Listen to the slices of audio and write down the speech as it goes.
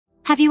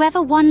Have you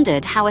ever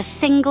wondered how a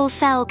single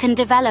cell can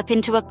develop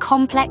into a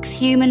complex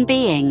human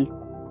being?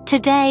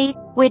 Today,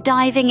 we're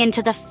diving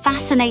into the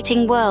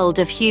fascinating world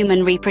of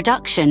human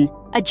reproduction,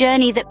 a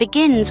journey that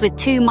begins with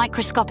 2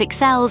 microscopic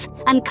cells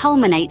and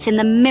culminates in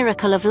the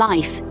miracle of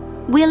life.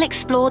 We'll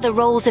explore the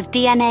roles of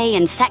DNA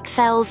and sex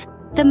cells,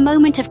 the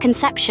moment of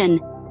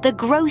conception, the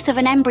growth of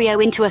an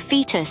embryo into a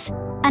fetus,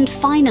 and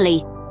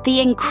finally,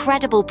 the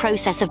incredible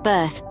process of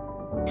birth.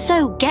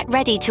 So get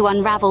ready to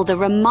unravel the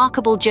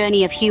remarkable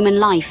journey of human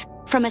life,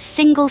 from a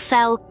single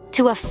cell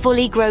to a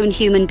fully grown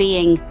human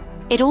being.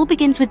 It all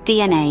begins with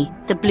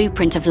DNA, the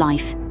blueprint of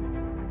life.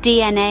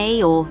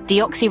 DNA, or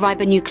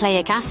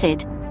deoxyribonucleic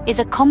acid, is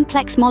a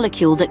complex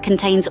molecule that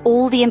contains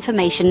all the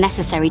information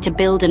necessary to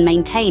build and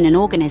maintain an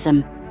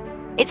organism.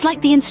 It's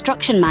like the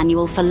instruction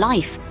manual for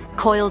life,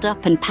 coiled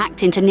up and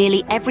packed into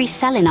nearly every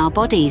cell in our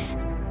bodies.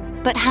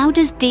 But how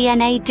does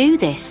DNA do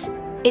this?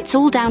 It's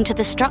all down to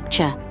the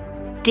structure.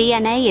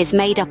 DNA is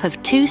made up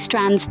of 2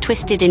 strands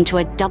twisted into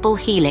a double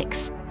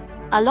helix.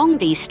 Along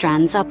these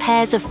strands are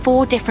pairs of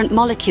 4 different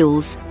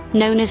molecules,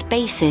 known as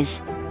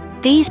bases.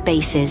 These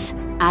bases,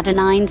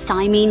 adenine,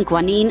 thymine,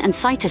 guanine, and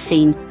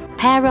cytosine,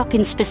 pair up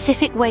in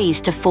specific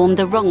ways to form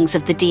the rungs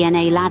of the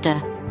DNA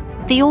ladder.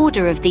 The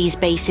order of these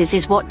bases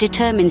is what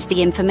determines the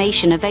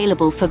information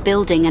available for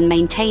building and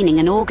maintaining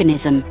an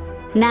organism.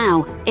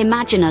 Now,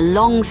 imagine a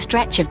long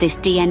stretch of this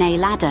DNA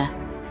ladder.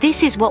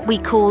 This is what we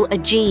call a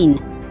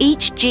gene.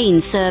 Each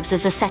gene serves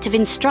as a set of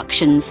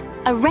instructions,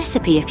 a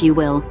recipe if you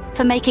will,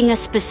 for making a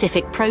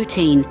specific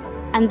protein.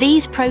 And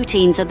these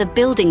proteins are the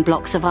building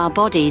blocks of our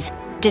bodies,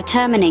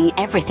 determining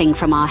everything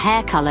from our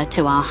hair color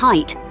to our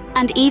height,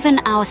 and even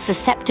our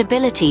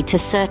susceptibility to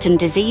certain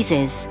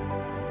diseases.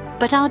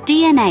 But our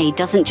DNA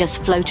doesn't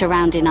just float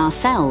around in our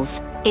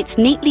cells. It's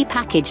neatly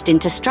packaged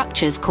into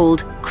structures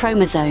called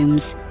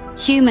chromosomes.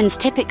 Humans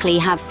typically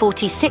have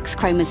 46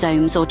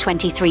 chromosomes, or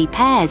 23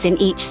 pairs, in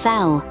each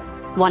cell.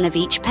 One of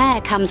each pair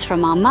comes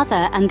from our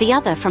mother and the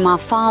other from our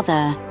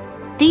father.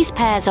 These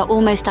pairs are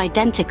almost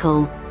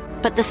identical,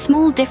 but the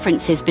small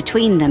differences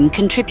between them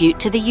contribute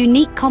to the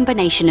unique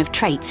combination of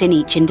traits in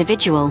each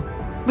individual.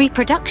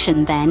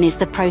 Reproduction, then, is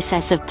the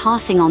process of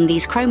passing on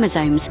these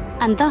chromosomes,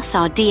 and thus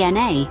our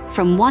DNA,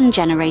 from one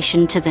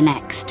generation to the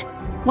next.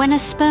 When a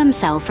sperm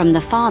cell from the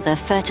father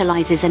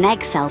fertilizes an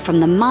egg cell from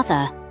the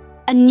mother,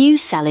 a new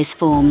cell is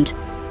formed.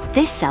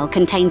 This cell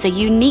contains a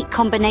unique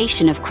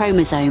combination of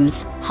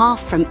chromosomes,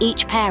 half from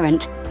each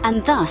parent,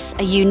 and thus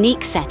a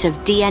unique set of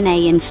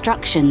DNA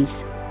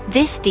instructions.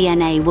 This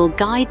DNA will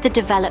guide the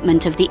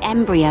development of the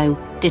embryo,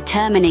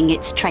 determining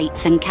its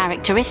traits and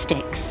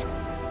characteristics.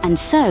 And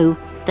so,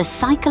 the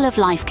cycle of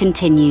life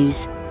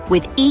continues,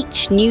 with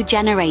each new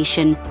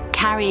generation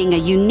carrying a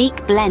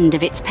unique blend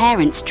of its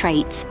parents'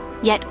 traits,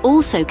 yet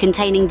also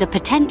containing the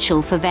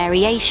potential for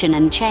variation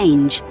and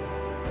change.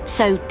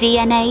 So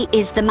DNA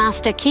is the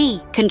master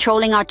key,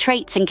 controlling our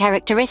traits and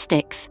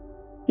characteristics.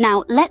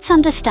 Now, let's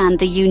understand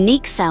the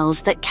unique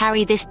cells that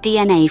carry this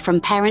DNA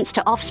from parents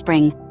to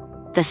offspring,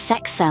 the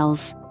sex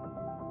cells.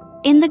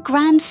 In the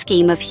grand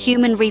scheme of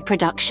human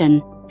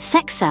reproduction,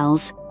 sex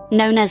cells,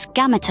 known as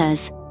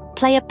gametes,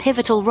 play a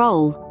pivotal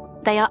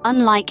role. They are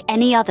unlike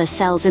any other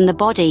cells in the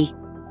body.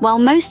 While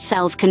most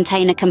cells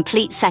contain a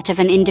complete set of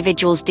an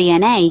individual's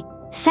DNA,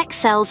 sex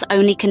cells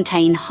only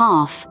contain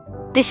half.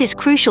 This is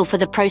crucial for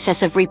the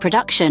process of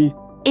reproduction.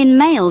 In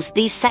males,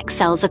 these sex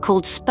cells are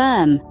called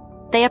sperm.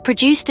 They are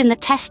produced in the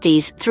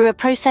testes through a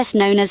process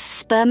known as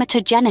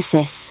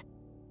spermatogenesis.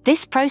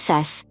 This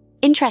process,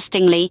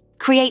 interestingly,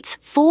 creates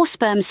 4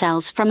 sperm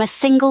cells from a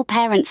single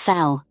parent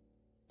cell.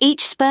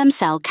 Each sperm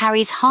cell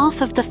carries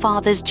half of the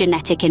father's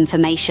genetic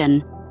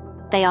information.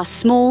 They are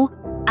small,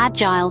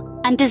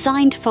 agile, and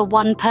designed for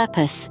one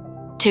purpose: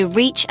 to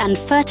reach and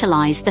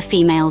fertilize the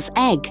female's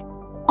egg.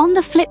 On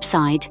the flip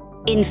side,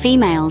 in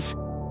females,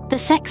 the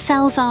sex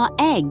cells are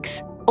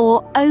eggs,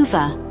 or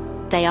ova.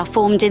 They are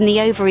formed in the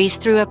ovaries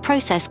through a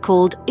process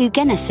called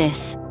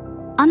oogenesis.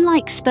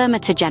 Unlike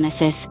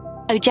spermatogenesis,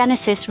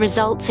 oogenesis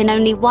results in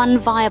only one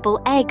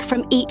viable egg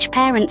from each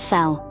parent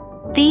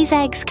cell. These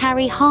eggs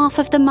carry half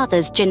of the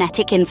mother's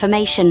genetic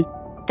information.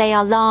 They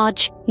are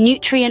large,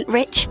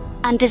 nutrient-rich,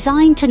 and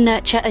designed to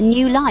nurture a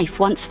new life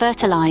once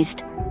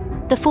fertilized.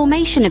 The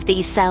formation of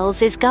these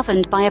cells is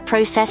governed by a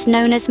process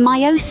known as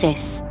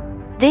meiosis.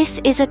 This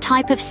is a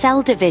type of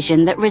cell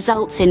division that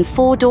results in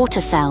 4 daughter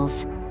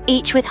cells,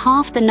 each with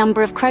half the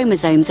number of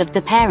chromosomes of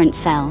the parent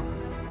cell.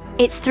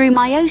 It's through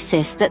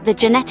meiosis that the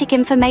genetic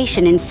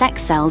information in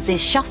sex cells is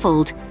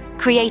shuffled,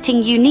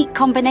 creating unique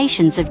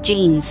combinations of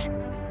genes.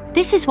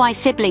 This is why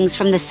siblings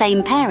from the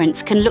same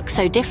parents can look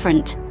so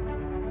different.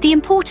 The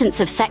importance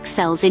of sex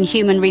cells in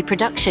human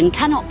reproduction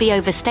cannot be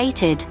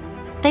overstated.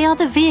 They are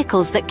the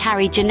vehicles that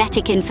carry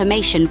genetic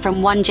information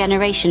from one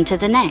generation to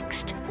the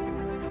next.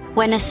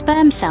 When a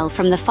sperm cell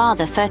from the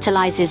father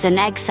fertilizes an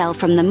egg cell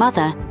from the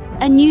mother,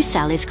 a new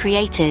cell is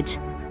created.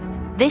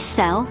 This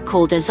cell,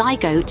 called a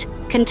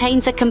zygote,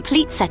 contains a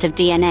complete set of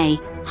DNA,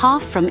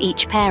 half from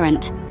each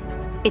parent.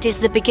 It is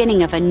the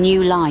beginning of a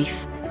new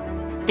life.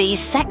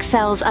 These sex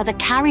cells are the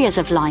carriers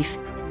of life,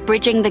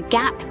 bridging the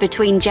gap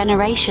between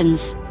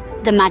generations.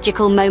 The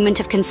magical moment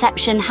of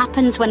conception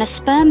happens when a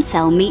sperm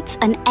cell meets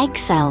an egg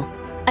cell.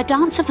 A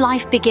dance of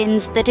life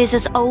begins that is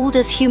as old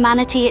as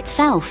humanity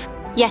itself,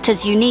 yet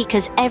as unique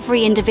as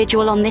every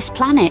individual on this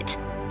planet.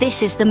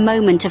 This is the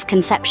moment of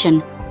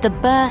conception, the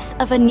birth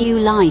of a new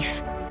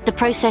life. The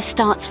process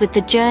starts with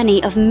the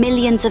journey of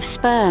millions of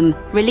sperm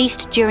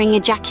released during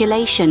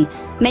ejaculation,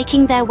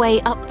 making their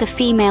way up the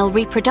female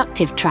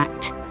reproductive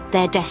tract.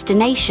 Their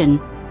destination,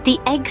 the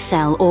egg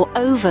cell or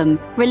ovum,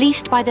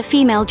 released by the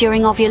female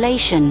during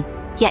ovulation.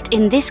 Yet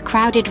in this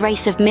crowded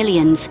race of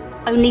millions,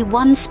 only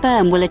one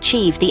sperm will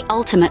achieve the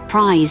ultimate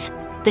prize,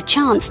 the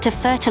chance to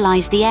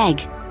fertilize the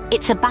egg.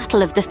 It's a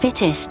battle of the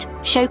fittest,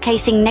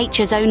 showcasing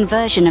nature's own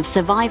version of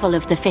survival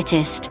of the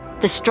fittest.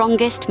 The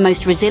strongest,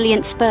 most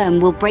resilient sperm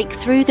will break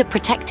through the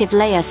protective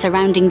layer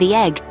surrounding the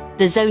egg,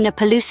 the zona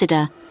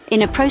pellucida,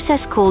 in a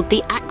process called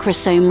the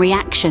acrosome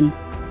reaction.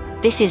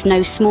 This is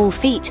no small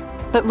feat,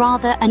 but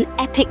rather an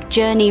epic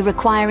journey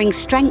requiring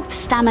strength,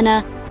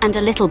 stamina, and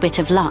a little bit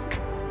of luck.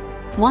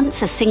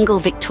 Once a single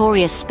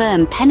victorious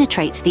sperm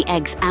penetrates the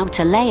egg's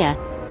outer layer,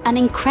 an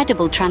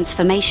incredible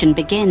transformation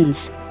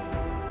begins.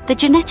 The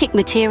genetic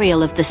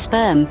material of the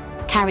sperm,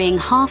 carrying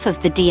half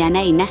of the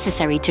DNA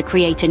necessary to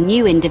create a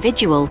new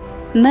individual,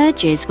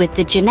 merges with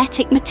the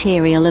genetic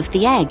material of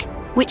the egg,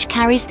 which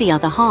carries the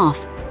other half.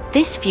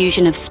 This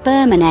fusion of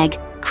sperm and egg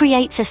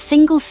creates a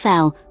single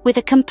cell with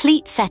a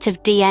complete set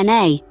of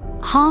DNA,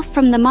 half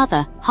from the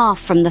mother, half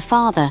from the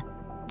father.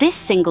 This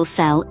single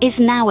cell is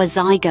now a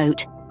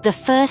zygote, the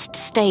first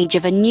stage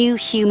of a new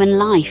human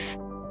life.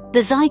 The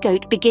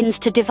zygote begins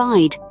to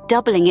divide,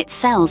 doubling its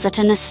cells at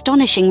an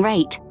astonishing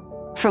rate.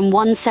 From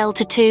 1 cell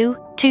to 2,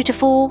 2 to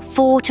 4,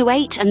 4 to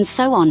 8, and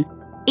so on.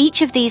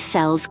 Each of these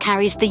cells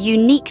carries the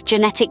unique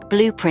genetic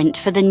blueprint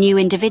for the new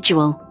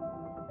individual.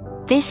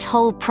 This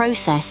whole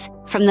process,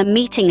 from the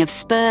meeting of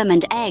sperm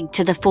and egg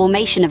to the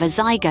formation of a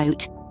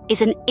zygote,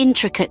 is an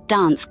intricate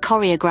dance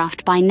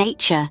choreographed by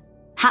nature,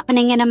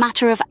 happening in a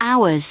matter of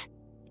hours.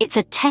 It's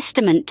a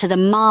testament to the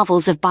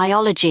marvels of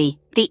biology,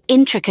 the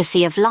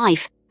intricacy of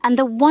life, and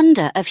the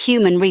wonder of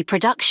human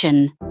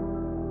reproduction.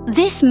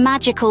 This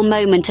magical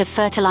moment of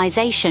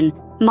fertilization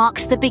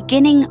marks the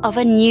beginning of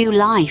a new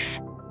life.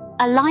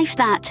 A life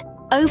that,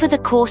 over the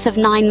course of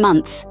 9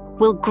 months,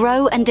 will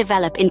grow and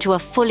develop into a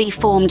fully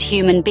formed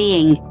human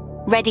being,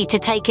 ready to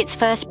take its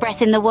first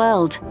breath in the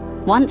world.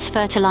 Once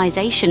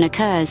fertilization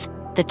occurs,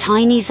 the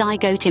tiny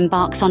zygote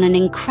embarks on an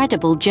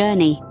incredible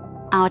journey.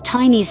 Our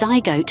tiny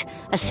zygote,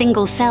 a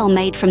single cell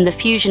made from the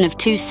fusion of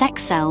 2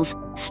 sex cells,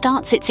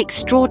 starts its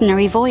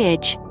extraordinary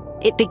voyage.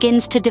 It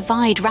begins to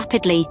divide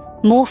rapidly,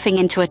 morphing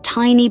into a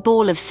tiny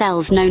ball of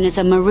cells known as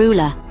a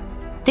morula.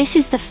 This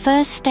is the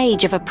first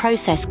stage of a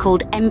process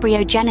called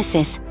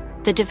embryogenesis,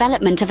 the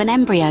development of an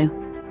embryo.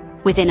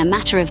 Within a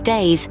matter of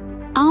days,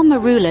 our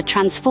morula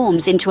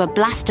transforms into a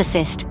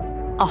blastocyst,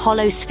 a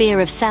hollow sphere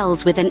of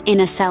cells with an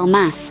inner cell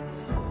mass.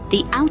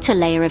 The outer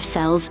layer of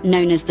cells,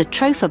 known as the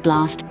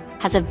trophoblast,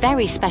 has a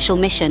very special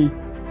mission.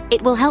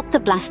 It will help the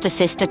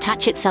blastocyst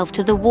attach itself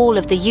to the wall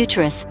of the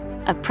uterus,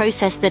 a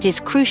process that is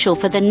crucial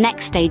for the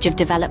next stage of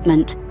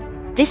development.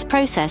 This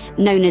process,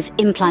 known as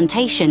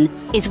implantation,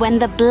 is when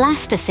the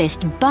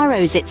blastocyst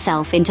burrows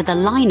itself into the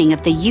lining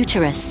of the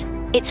uterus.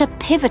 It's a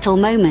pivotal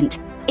moment.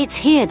 It's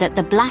here that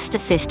the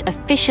blastocyst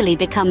officially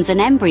becomes an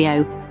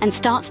embryo and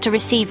starts to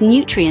receive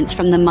nutrients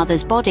from the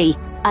mother's body,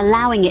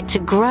 allowing it to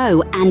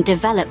grow and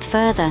develop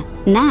further.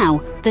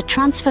 Now, the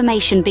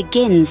transformation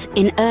begins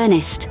in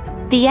earnest.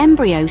 The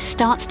embryo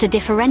starts to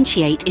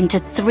differentiate into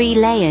 3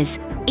 layers,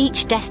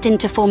 each destined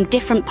to form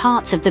different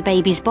parts of the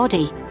baby's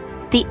body.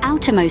 The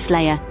outermost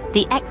layer,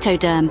 the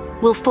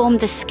ectoderm, will form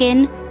the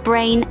skin,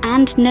 brain,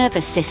 and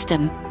nervous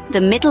system. The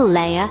middle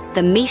layer,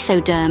 the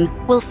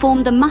mesoderm, will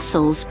form the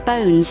muscles,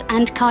 bones,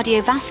 and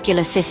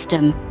cardiovascular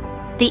system.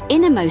 The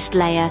innermost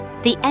layer,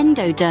 the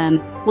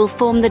endoderm, will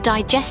form the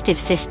digestive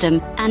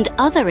system and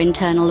other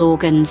internal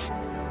organs.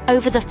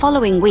 Over the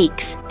following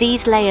weeks,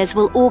 these layers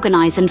will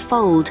organize and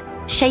fold,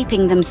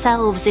 shaping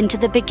themselves into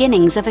the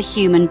beginnings of a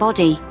human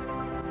body.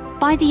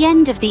 By the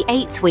end of the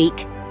 8th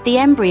week, the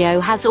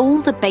embryo has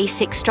all the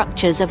basic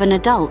structures of an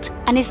adult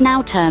and is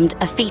now termed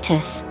a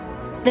fetus.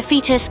 The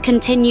fetus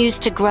continues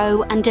to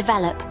grow and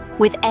develop,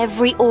 with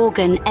every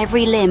organ,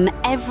 every limb,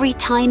 every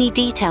tiny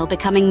detail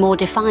becoming more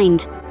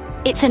defined.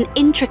 It's an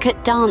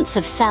intricate dance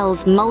of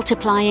cells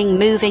multiplying,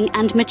 moving,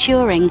 and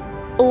maturing,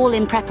 all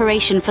in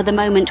preparation for the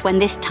moment when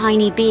this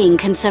tiny being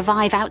can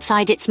survive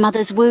outside its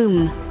mother's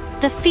womb.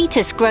 The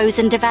fetus grows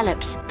and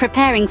develops,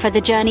 preparing for the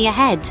journey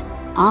ahead.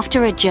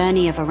 After a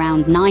journey of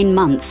around 9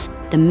 months,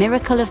 the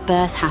miracle of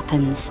birth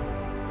happens.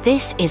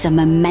 This is a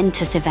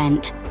momentous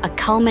event, a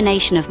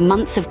culmination of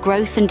months of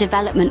growth and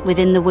development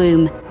within the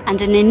womb,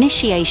 and an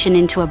initiation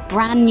into a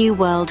brand new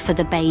world for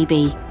the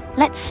baby.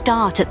 Let's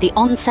start at the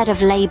onset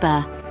of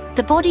labor.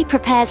 The body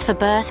prepares for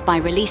birth by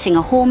releasing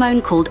a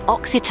hormone called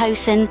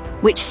oxytocin,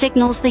 which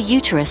signals the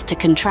uterus to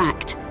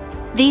contract.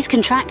 These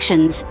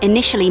contractions,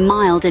 initially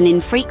mild and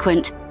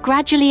infrequent,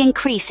 gradually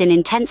increase in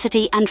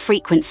intensity and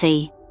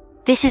frequency.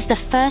 This is the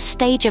first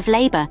stage of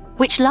labor,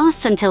 which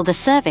lasts until the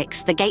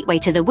cervix, the gateway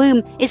to the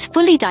womb, is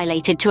fully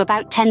dilated to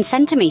about 10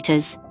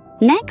 centimeters.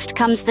 Next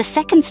comes the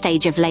second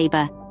stage of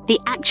labor, the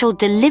actual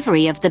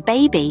delivery of the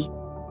baby.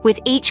 With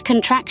each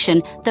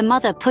contraction, the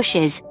mother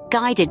pushes,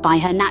 guided by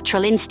her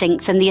natural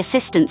instincts and the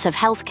assistance of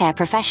healthcare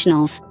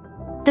professionals.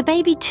 The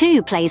baby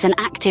too plays an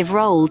active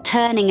role,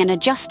 turning and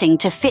adjusting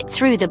to fit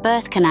through the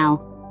birth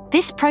canal.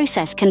 This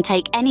process can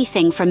take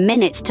anything from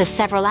minutes to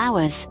several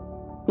hours.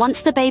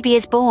 Once the baby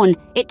is born,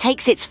 it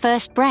takes its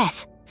first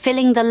breath,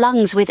 filling the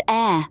lungs with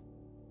air.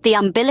 The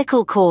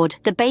umbilical cord,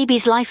 the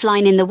baby's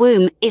lifeline in the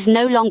womb, is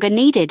no longer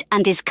needed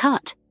and is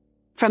cut.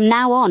 From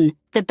now on,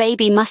 the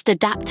baby must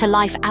adapt to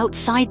life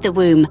outside the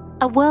womb,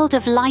 a world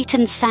of light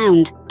and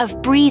sound,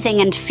 of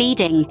breathing and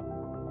feeding.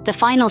 The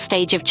final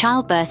stage of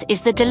childbirth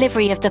is the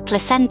delivery of the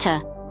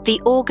placenta, the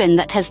organ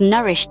that has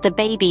nourished the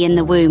baby in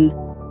the womb.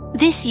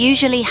 This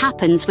usually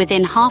happens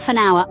within half an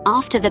hour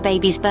after the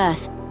baby's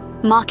birth,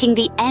 marking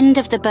the end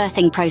of the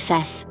birthing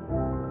process.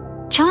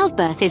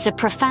 Childbirth is a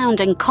profound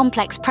and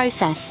complex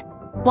process,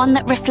 one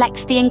that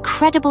reflects the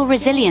incredible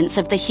resilience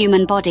of the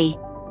human body.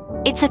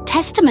 It's a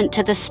testament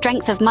to the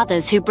strength of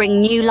mothers who bring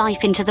new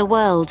life into the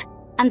world,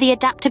 and the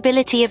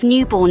adaptability of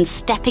newborns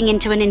stepping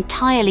into an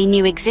entirely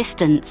new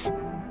existence.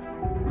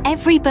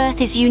 Every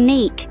birth is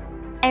unique,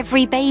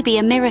 every baby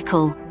a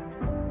miracle.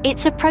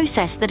 It's a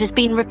process that has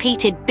been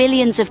repeated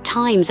billions of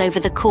times over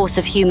the course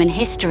of human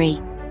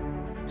history.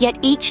 Yet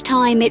each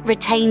time it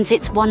retains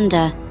its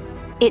wonder,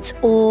 its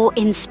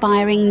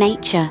awe-inspiring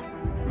nature.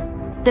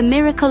 The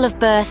miracle of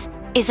birth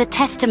is a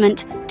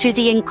testament to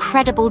the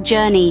incredible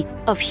journey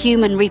of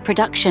human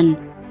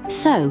reproduction.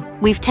 So,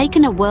 we've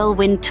taken a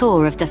whirlwind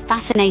tour of the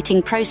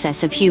fascinating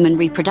process of human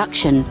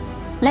reproduction.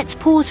 Let's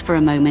pause for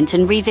a moment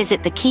and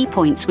revisit the key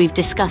points we've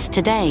discussed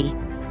today.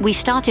 We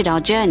started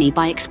our journey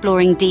by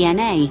exploring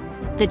DNA,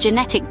 the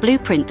genetic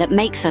blueprint that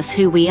makes us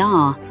who we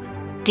are.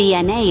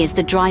 DNA is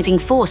the driving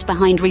force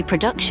behind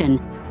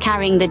reproduction,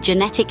 carrying the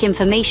genetic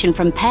information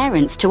from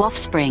parents to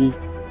offspring.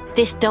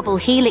 This double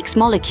helix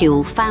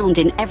molecule, found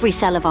in every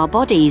cell of our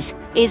bodies,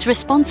 is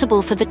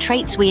responsible for the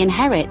traits we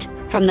inherit,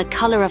 from the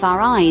color of our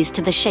eyes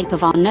to the shape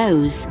of our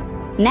nose.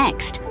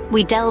 Next,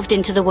 we delved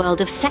into the world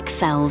of sex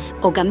cells,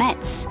 or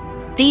gametes.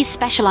 These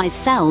specialized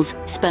cells,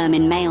 sperm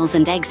in males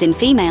and eggs in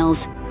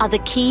females, are the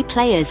key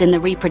players in the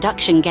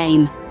reproduction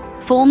game.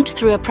 Formed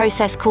through a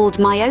process called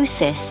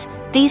meiosis,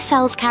 these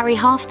cells carry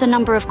half the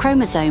number of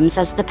chromosomes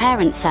as the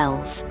parent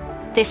cells.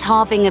 This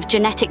halving of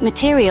genetic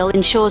material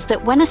ensures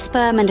that when a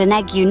sperm and an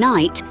egg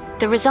unite,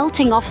 the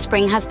resulting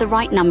offspring has the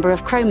right number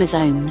of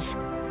chromosomes.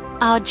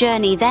 Our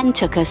journey then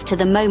took us to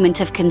the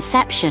moment of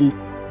conception,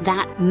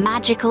 that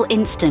magical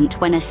instant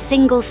when a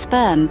single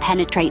sperm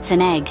penetrates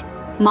an egg,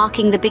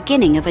 marking the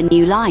beginning of a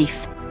new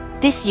life.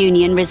 This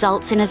union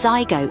results in a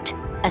zygote,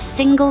 a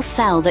single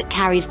cell that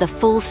carries the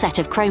full set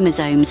of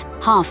chromosomes,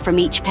 half from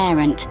each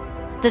parent.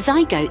 The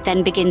zygote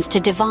then begins to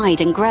divide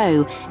and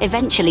grow,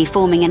 eventually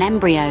forming an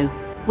embryo.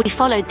 We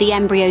followed the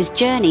embryo's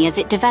journey as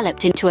it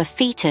developed into a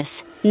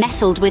fetus,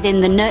 nestled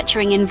within the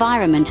nurturing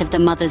environment of the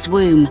mother's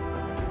womb.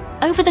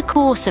 Over the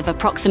course of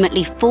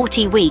approximately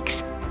 40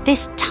 weeks,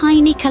 this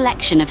tiny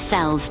collection of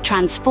cells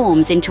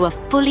transforms into a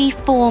fully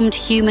formed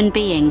human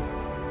being,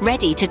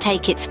 ready to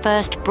take its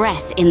first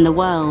breath in the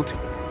world.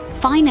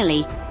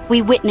 Finally,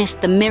 we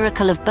witnessed the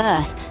miracle of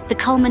birth, the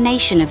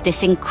culmination of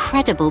this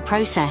incredible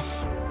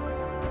process.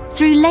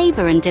 Through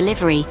labor and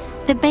delivery,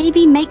 the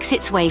baby makes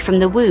its way from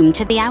the womb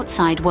to the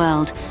outside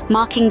world,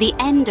 marking the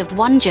end of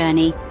one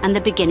journey and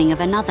the beginning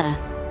of another.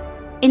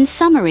 In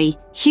summary,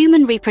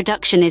 human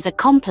reproduction is a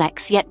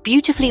complex yet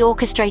beautifully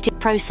orchestrated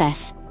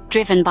process,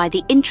 driven by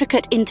the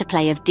intricate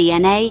interplay of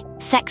DNA,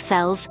 sex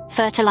cells,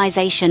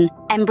 fertilization,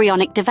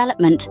 embryonic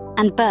development,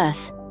 and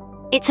birth.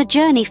 It's a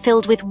journey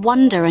filled with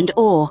wonder and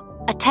awe,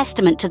 a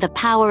testament to the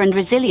power and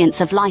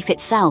resilience of life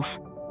itself.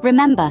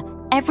 Remember,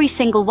 every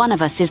single one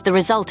of us is the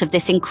result of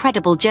this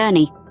incredible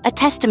journey, a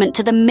testament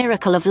to the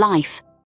miracle of life.